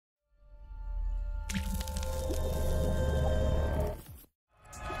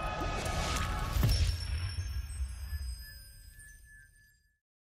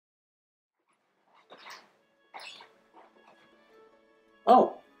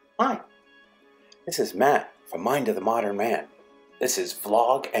Oh, hi. This is Matt from Mind of the Modern Man. This is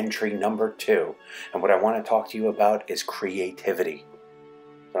vlog entry number 2, and what I want to talk to you about is creativity.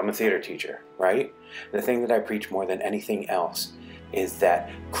 I'm a theater teacher, right? The thing that I preach more than anything else is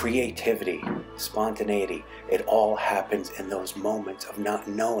that creativity, spontaneity, it all happens in those moments of not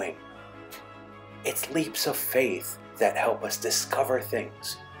knowing. It's leaps of faith that help us discover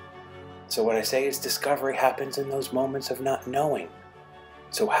things. So what I say is discovery happens in those moments of not knowing.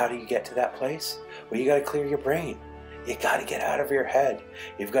 So how do you get to that place? Well, you got to clear your brain. You got to get out of your head.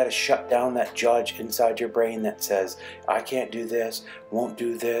 You've got to shut down that judge inside your brain that says, I can't do this, won't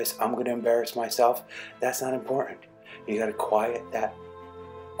do this, I'm going to embarrass myself. That's not important. You got to quiet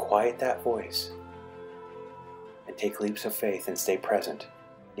that voice and take leaps of faith and stay present.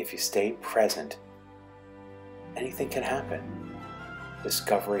 If you stay present, anything can happen.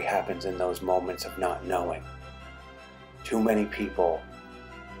 Discovery happens in those moments of not knowing. Too many people,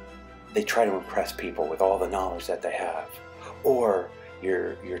 they try to impress people with all the knowledge that they have. Or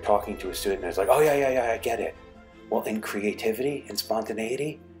you're talking to a student and it's like, oh yeah, I get it. Well, in creativity and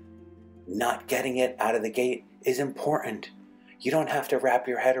spontaneity, not getting it out of the gate is important. You don't have to wrap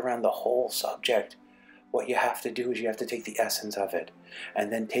your head around the whole subject. What you have to do is you have to take the essence of it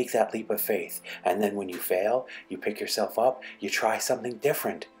and then take that leap of faith. And then when you fail, you pick yourself up, you try something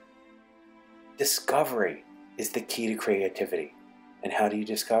different. Discovery is the key to creativity. And how do you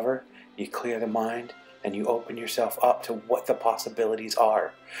discover? You clear the mind and you open yourself up to what the possibilities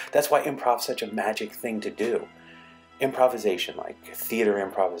are. That's why improv is such a magic thing to do. Improvisation, like theater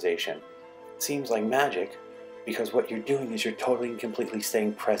improvisation, seems like magic because what you're doing is you're totally and completely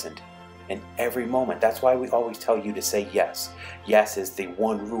staying present in every moment. That's why we always tell you to say yes. Yes is the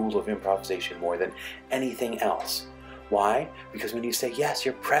one rule of improvisation more than anything else. Why? Because when you say yes,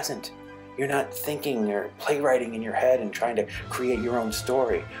 you're present. You're not thinking or playwriting in your head and trying to create your own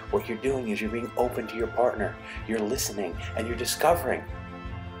story. What you're doing is you're being open to your partner. You're listening and you're discovering.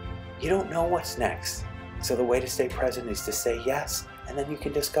 You don't know what's next. So the way to stay present is to say yes, and then you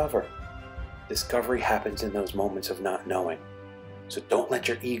can discover. Discovery happens in those moments of not knowing. So don't let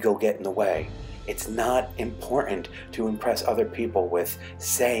your ego get in the way. It's not important to impress other people with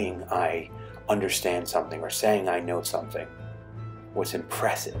saying I understand something or saying I know something. What's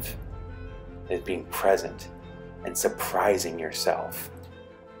impressive is being present and surprising yourself.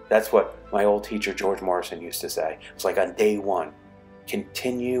 That's what my old teacher George Morrison used to say. It's like on day one,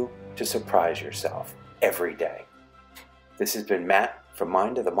 continue to surprise yourself every day. This has been Matt from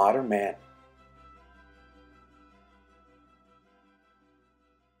Mind of the Modern Man.